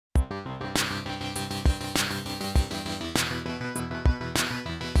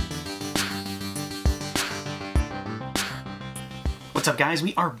What's up, guys?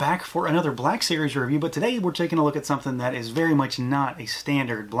 We are back for another Black Series review, but today we're taking a look at something that is very much not a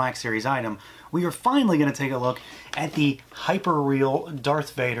standard Black Series item. We are finally going to take a look at the HYPERREAL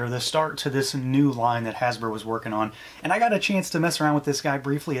Darth Vader, the start to this new line that Hasbro was working on. And I got a chance to mess around with this guy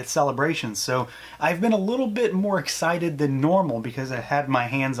briefly at Celebrations, so I've been a little bit more excited than normal because I had my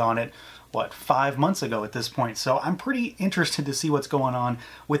hands on it, what, 5 months ago at this point. So I'm pretty interested to see what's going on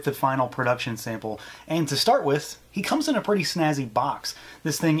with the final production sample. And to start with, he comes in a pretty snazzy box.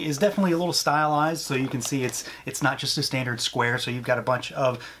 This thing is definitely a little stylized, so you can see it's not just a standard square, so you've got a bunch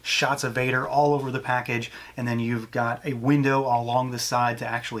of shots of Vader all over the package, and then you've got a window along the side to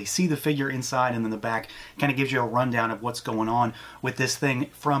actually see the figure inside, and then the back kind of gives you a rundown of what's going on with this thing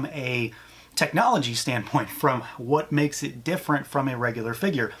from a technology standpoint, from what makes it different from a regular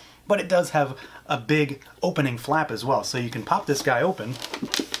figure. But it does have a big opening flap as well, so you can pop this guy open.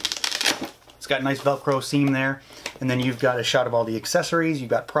 It's got a nice Velcro seam there, and then you've got a shot of all the accessories, you've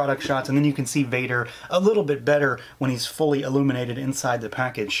got product shots, and then you can see Vader a little bit better when he's fully illuminated inside the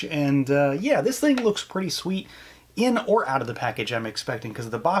package. And yeah, this thing looks pretty sweet in or out of the package, I'm expecting, because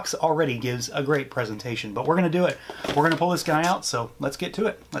the box already gives a great presentation. But we're going to do it. We're going to pull this guy out, so let's get to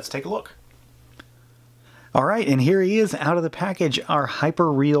it. Let's take a look. Alright, and here he is out of the package, our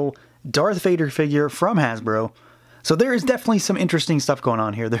HYPERREAL Darth Vader figure from Hasbro. So there is definitely some interesting stuff going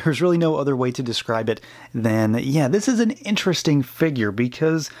on here. There's really no other way to describe it than, yeah, this is an interesting figure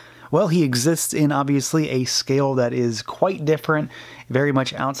because, well, he exists in obviously a scale that is quite different, very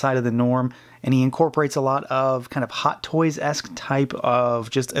much outside of the norm, and he incorporates a lot of kind of Hot Toys-esque type of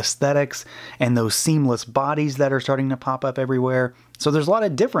just aesthetics and those seamless bodies that are starting to pop up everywhere. So there's a lot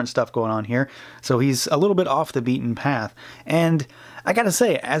of different stuff going on here. So he's a little bit off the beaten path. And I gotta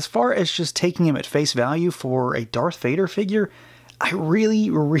say, as far as just taking him at face value for a Darth Vader figure, I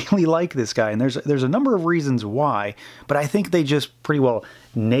really like this guy, and there's a number of reasons why, but I think they just pretty well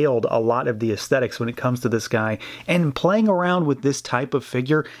nailed a lot of the aesthetics when it comes to this guy, and playing around with this type of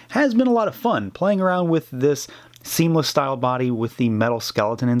figure has been a lot of fun. Playing around with this seamless style body with the metal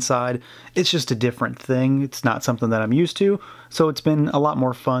skeleton inside, it's just a different thing. It's not something that I'm used to, so it's been a lot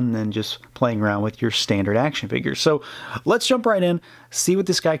more fun than just playing around with your standard action figures. So let's jump right in, see what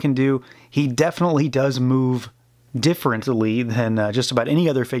this guy can do. He definitely does move differently than just about any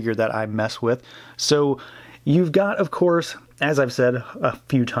other figure that I mess with. So you've got, of course, as I've said a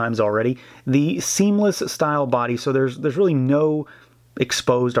few times already, the seamless style body. So there's really no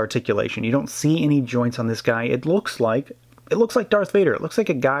exposed articulation. You don't see any joints on this guy. It looks like Darth Vader. It looks like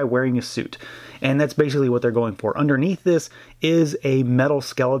a guy wearing a suit. And that's basically what they're going for. Underneath this is a metal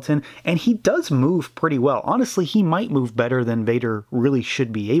skeleton, and he does move pretty well. Honestly, he might move better than Vader really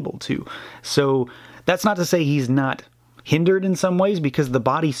should be able to. So that's not to say he's not hindered in some ways, because the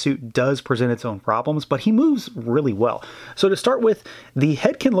bodysuit does present its own problems, but he moves really well. So to start with, the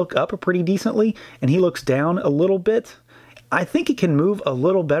head can look up pretty decently, and he looks down a little bit. I think it can move a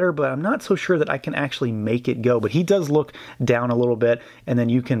little better, but I'm not so sure that I can actually make it go. But he does look down a little bit, and then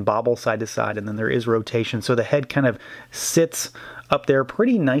you can bobble side to side, and then there is rotation. So the head kind of sits up there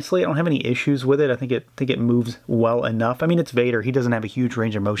pretty nicely. I don't have any issues with it. I think it moves well enough. I mean, it's Vader. He doesn't have a huge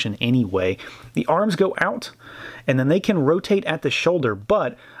range of motion anyway. The arms go out, and then they can rotate at the shoulder,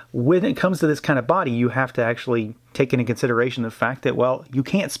 but when it comes to this kind of body, you have to actually take into consideration the fact that, well, you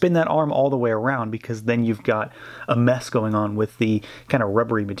can't spin that arm all the way around, because then you've got a mess going on with the kind of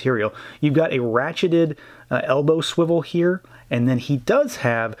rubbery material. You've got a ratcheted elbow swivel here, and then he does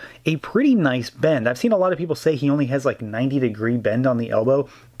have a pretty nice bend. I've seen a lot of people say he only has like 90-degree bend on the elbow,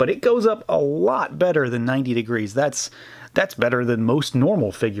 but it goes up a lot better than 90 degrees. That's better than most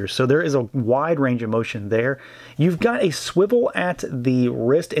normal figures, so there is a wide range of motion there. You've got a swivel at the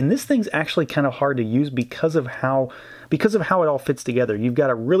wrist, and this thing's actually kind of hard to use because of how it all fits together. You've got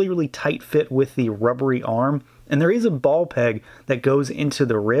a really tight fit with the rubbery arm, and there is a ball peg that goes into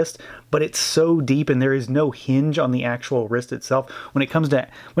the wrist, but it's so deep and there is no hinge on the actual wrist itself. When it comes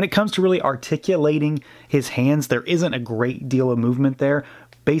to really articulating his hands, there isn't a great deal of movement there.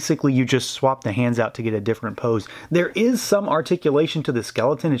 Basically, you just swap the hands out to get a different pose. There is some articulation to the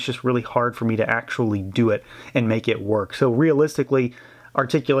skeleton. It's just really hard for me to actually do it and make it work. So realistically,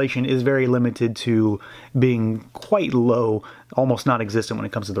 articulation is very limited to being quite low, almost non-existent when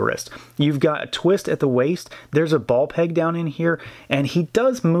it comes to the wrist. You've got a twist at the waist. There's a ball peg down in here, and he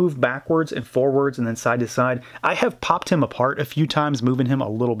does move backwards and forwards and then side to side. I have popped him apart a few times, moving him a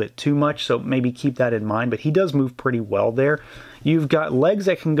little bit too much, so maybe keep that in mind, but he does move pretty well there. You've got legs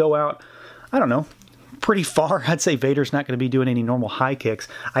that can go out, I don't know, pretty far. I'd say Vader's not going to be doing any normal high kicks.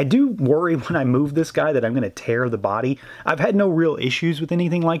 I do worry when I move this guy that I'm going to tear the body. I've had no real issues with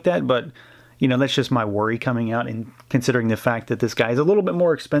anything like that, but you know, that's just my worry coming out, and considering the fact that this guy is a little bit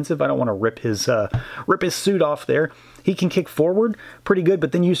more expensive. I don't want to rip his suit off there. He can kick forward pretty good,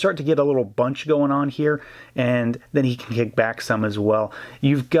 but then you start to get a little bunch going on here, and then he can kick back some as well.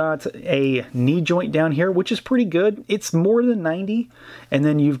 You've got a knee joint down here, which is pretty good. It's more than 90, and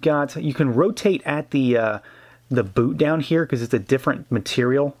then you can rotate at the boot down here because it's a different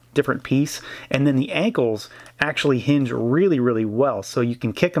material, different piece, and then the ankles actually hinge really, really well. So you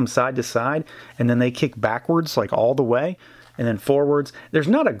can kick them side to side, and then they kick backwards like all the way, and then forwards. There's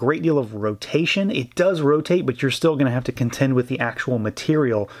not a great deal of rotation. It does rotate, but you're still going to have to contend with the actual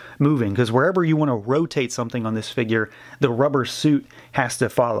material moving, because wherever you want to rotate something on this figure, the rubber suit has to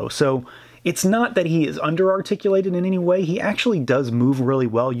follow. So it's not that he is under-articulated in any way. He actually does move really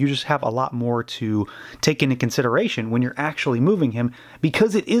well. You just have a lot more to take into consideration when you're actually moving him,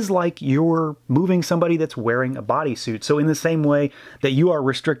 because it is like you're moving somebody that's wearing a bodysuit. So in the same way that you are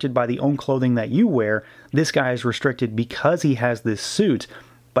restricted by the own clothing that you wear, this guy is restricted because he has this suit.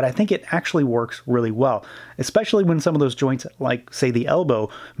 But I think it actually works really well, especially when some of those joints, like, say, the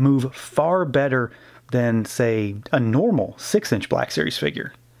elbow, move far better than, say, a normal 6-inch Black Series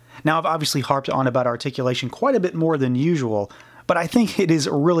figure. Now, I've obviously harped on about articulation quite a bit more than usual, but I think it is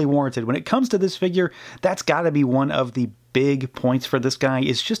really warranted. When it comes to this figure, that's got to be one of the big points for this guy,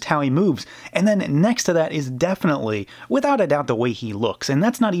 is just how he moves. And then next to that is definitely, without a doubt, the way he looks. And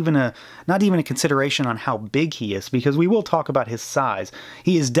that's not even a consideration on how big he is, because we will talk about his size.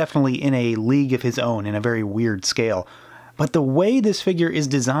 He is definitely in a league of his own, in a very weird scale. But the way this figure is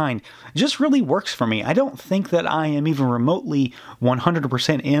designed just really works for me. I don't think that I am even remotely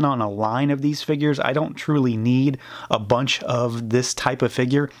 100% in on a line of these figures. I don't truly need a bunch of this type of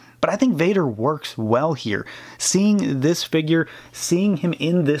figure, but I think Vader works well here. Seeing this figure, seeing him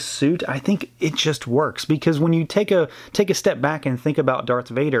in this suit, I think it just works, because when you take a step back and think about Darth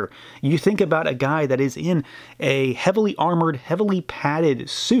Vader, you think about a guy that is in a heavily armored, heavily padded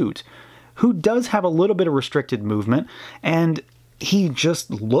suit, who does have a little bit of restricted movement, and he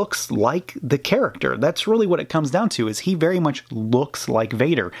just looks like the character. That's really what it comes down to, is he very much looks like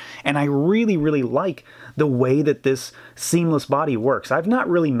Vader. And I really, really like the way that this seamless body works. I've not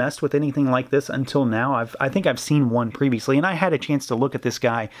really messed with anything like this until now. I think I've seen one previously, and I had a chance to look at this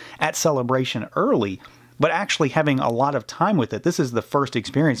guy at Celebration early. But actually having a lot of time with it, this is the first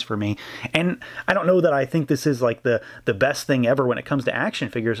experience for me. And I don't know that I think this is like the best thing ever when it comes to action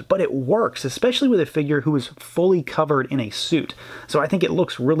figures, but it works, especially with a figure who is fully covered in a suit. So I think it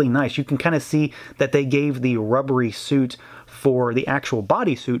looks really nice. You can kind of see that they gave the rubbery suit for the actual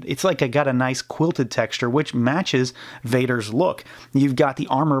bodysuit. It's like it got a nice quilted texture, which matches Vader's look. You've got the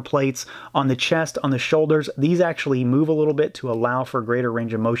armor plates on the chest, on the shoulders. These actually move a little bit to allow for greater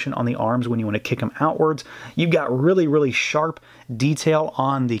range of motion on the arms when you want to kick them outwards. You've got really, really sharp detail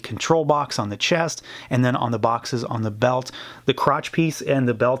on the control box on the chest, and then on the boxes on the belt. The crotch piece and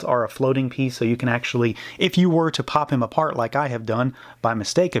the belt are a floating piece, so you can actually, if you were to pop him apart like I have done by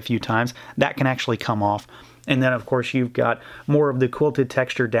mistake a few times, that can actually come off. And then, of course, you've got more of the quilted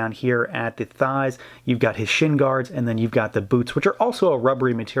texture down here at the thighs. You've got his shin guards, and then you've got the boots, which are also a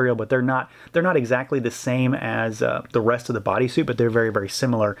rubbery material, but they're not exactly the same as the rest of the bodysuit, but they're very, very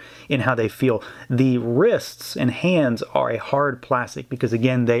similar in how they feel. The wrists and hands are a hard plastic because,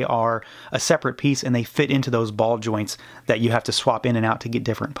 again, they are a separate piece, and they fit into those ball joints that you have to swap in and out to get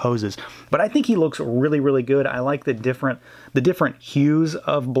different poses. But I think he looks really, really good. I like the different hues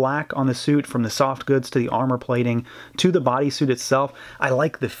of black on the suit, from the soft goods to the armor plating to the bodysuit itself. I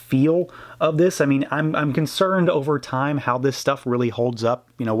like the feel of this. I mean, I'm concerned over time how this stuff really holds up.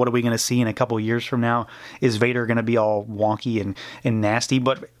 You know, what are we going to see in a couple years from now? Is Vader going to be all wonky and nasty?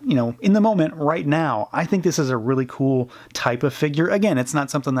 But, you know, in the moment right now, I think this is a really cool type of figure. Again, it's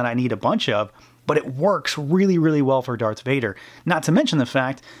not something that I need a bunch of, but it works really, really well for Darth Vader. Not to mention the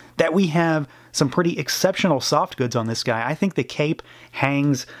fact that we have some pretty exceptional soft goods on this guy. I think the cape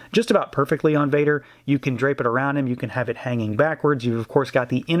hangs just about perfectly on Vader. You can drape it around him. You can have it hanging backwards. You've, of course, got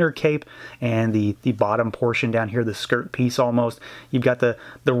the inner cape and the bottom portion down here, the skirt piece almost. You've got the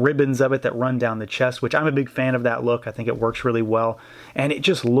ribbons of it that run down the chest, which I'm a big fan of that look. I think it works really well. And it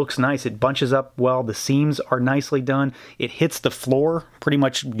just looks nice. It bunches up well. The seams are nicely done. It hits the floor pretty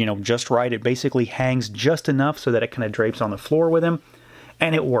much, you know, just right. It basically hangs just enough so that it kind of drapes on the floor with him.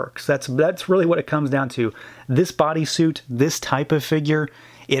 And it works. That's really what it comes down to. This bodysuit, this type of figure,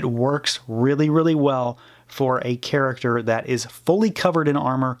 it works really, really well for a character that is fully covered in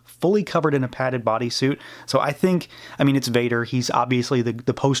armor, fully covered in a padded bodysuit. So I think, I mean, it's Vader. He's obviously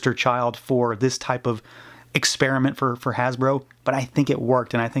the poster child for this type of experiment for Hasbro, but I think it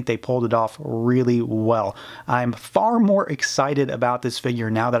worked, and I think they pulled it off really well. I'm far more excited about this figure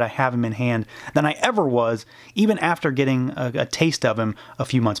now that I have him in hand than I ever was, even after getting a taste of him a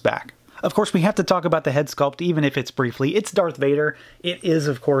few months back. Of course, we have to talk about the head sculpt, even if it's briefly. It's Darth Vader. It is,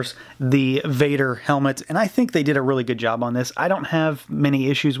 of course, the Vader helmet, and I think they did a really good job on this. I don't have many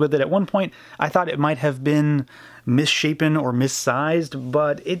issues with it. At one point, I thought it might have been misshapen or missized,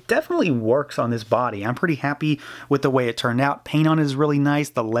 but it definitely works on this body. I'm pretty happy with the way it turned out. Paint on it is really nice.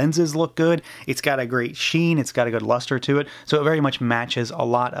 The lenses look good. It's got a great sheen. It's got a good luster to it. So it very much matches a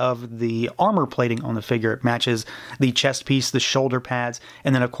lot of the armor plating on the figure. It matches the chest piece, the shoulder pads,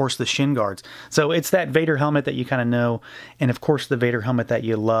 and then of course the shin guards. So it's that Vader helmet that you kind of know, and of course the Vader helmet that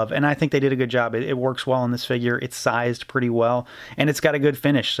you love. And I think they did a good job. It works well on this figure. It's sized pretty well, and it's got a good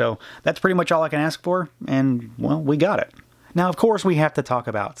finish. So that's pretty much all I can ask for, and well, we got it. Now, of course, we have to talk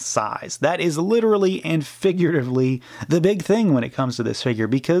about size. That is literally and figuratively the big thing when it comes to this figure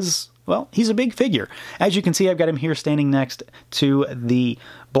because, well, he's a big figure. As you can see, I've got him here standing next to the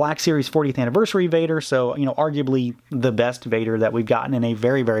Black Series 40th Anniversary Vader, so, you know, arguably the best Vader that we've gotten in a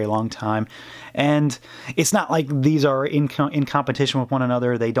very, very long time. And it's not like these are in competition with one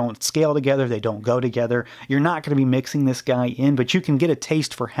another. They don't scale together. They don't go together. You're not going to be mixing this guy in, but you can get a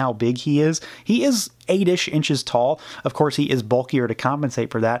taste for how big he is. He is 8-ish inches tall. Of course, he is bulkier to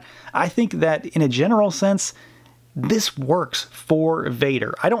compensate for that. I think that in a general sense, this works for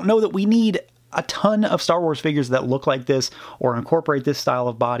Vader. I don't know that we need a ton of Star Wars figures that look like this or incorporate this style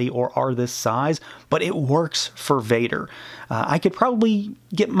of body or are this size, but it works for Vader. I could probably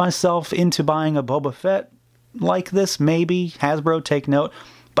get myself into buying a Boba Fett like this, maybe. Hasbro, take note.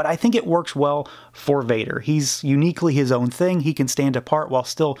 But I think it works well for Vader. He's uniquely his own thing. He can stand apart while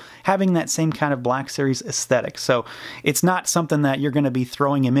still having that same kind of Black Series aesthetic. So it's not something that you're going to be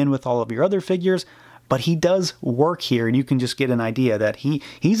throwing him in with all of your other figures, but he does work here, and you can just get an idea that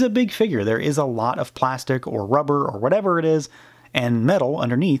he's a big figure. There is a lot of plastic or rubber or whatever it is and metal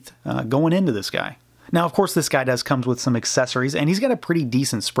underneath going into this guy. Now, of course, this guy comes with some accessories, and he's got a pretty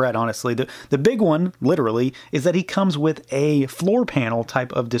decent spread, honestly. The big one, literally, is that he comes with a floor panel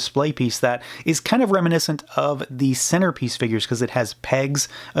type of display piece that is kind of reminiscent of the centerpiece figures because it has pegs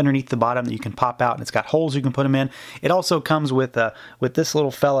underneath the bottom that you can pop out, and it's got holes you can put them in. It also comes with this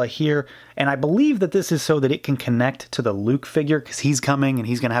little fella here, and I believe that this is so that it can connect to the Luke figure because he's coming and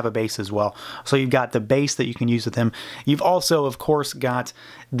he's going to have a base as well. So you've got the base that you can use with him. You've also, of course, got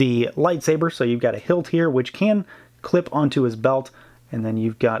the lightsaber, so you've got a hilt here which can clip onto his belt, and then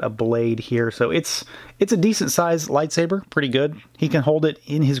you've got a blade here. So it's a decent sized lightsaber, pretty good. He can hold it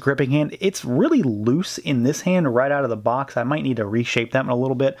in his gripping hand. It's really loose in this hand right out of the box. I might need to reshape that one a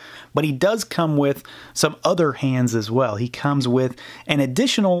little bit, but he does come with some other hands as well. He comes with an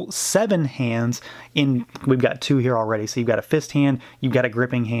additional 7 hands we've got 2 here already. So you've got a fist hand, you've got a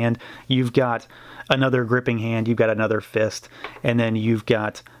gripping hand, you've got another gripping hand, you've got another fist, and then you've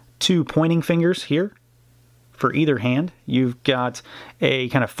got 2 pointing fingers here for either hand. You've got a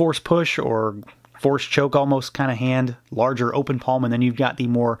kind of force push or force choke almost kind of hand, larger open palm, and then you've got the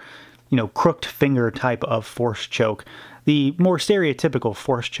more, you know, crooked finger type of force choke, the more stereotypical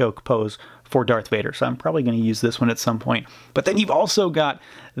force choke pose for Darth Vader. So I'm probably going to use this one at some point. But then you've also got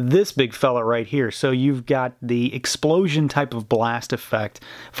this big fella right here. So you've got the explosion type of blast effect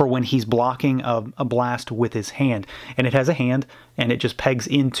for when he's blocking a blast with his hand. And it has a hand, and it just pegs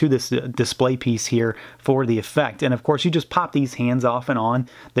into this display piece here for the effect. And of course, you just pop these hands off and on.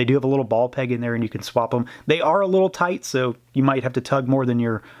 They do have a little ball peg in there, and you can swap them. They are a little tight, so you might have to tug more than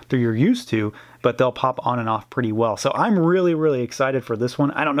you're used to, but they'll pop on and off pretty well. So I'm really, really excited for this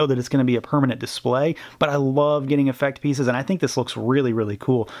one. I don't know that it's going to be a permanent display, but I love getting effect pieces, and I think this looks really, really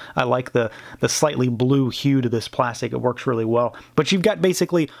cool. I like the slightly blue hue to this plastic. It works really well. But you've got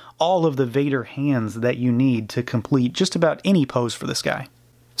basically all of the Vader hands that you need to complete just about any pose for this guy.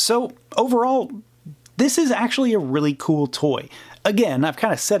 So overall, this is actually a really cool toy. Again, I've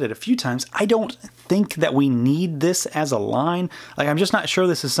kind of said it a few times, I don't think that we need this as a line. Like, I'm just not sure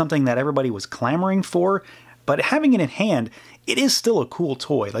this is something that everybody was clamoring for, but having it in hand, it is still a cool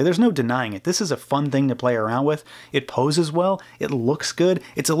toy. Like, there's no denying it. This is a fun thing to play around with. It poses well, it looks good,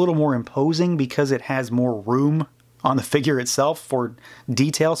 it's a little more imposing because it has more room on the figure itself for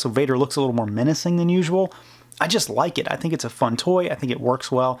detail, so Vader looks a little more menacing than usual. I just like it. I think it's a fun toy. I think it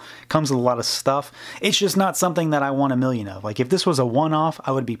works well. Comes with a lot of stuff. It's just not something that I want a million of. Like if this was a one-off,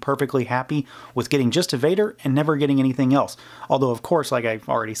 I would be perfectly happy with getting just a Vader and never getting anything else. Although of course, like I've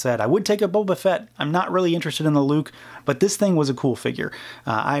already said, I would take a Boba Fett. I'm not really interested in the Luke, but this thing was a cool figure.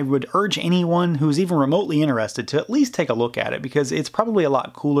 I would urge anyone who's even remotely interested to at least take a look at it because it's probably a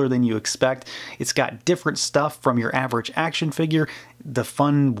lot cooler than you expect. It's got different stuff from your average action figure, the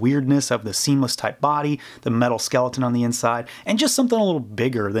fun weirdness of the seamless type body, the metal skeleton on the inside, and just something a little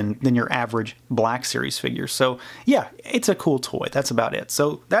bigger than your average Black Series figure. So yeah, it's a cool toy. That's about it.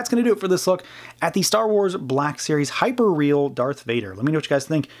 So that's going to do it for this look at the Star Wars Black Series Hyper Real Darth Vader. Let me know what you guys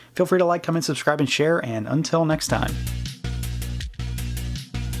think. Feel free to like, comment, subscribe, and share, and until next time.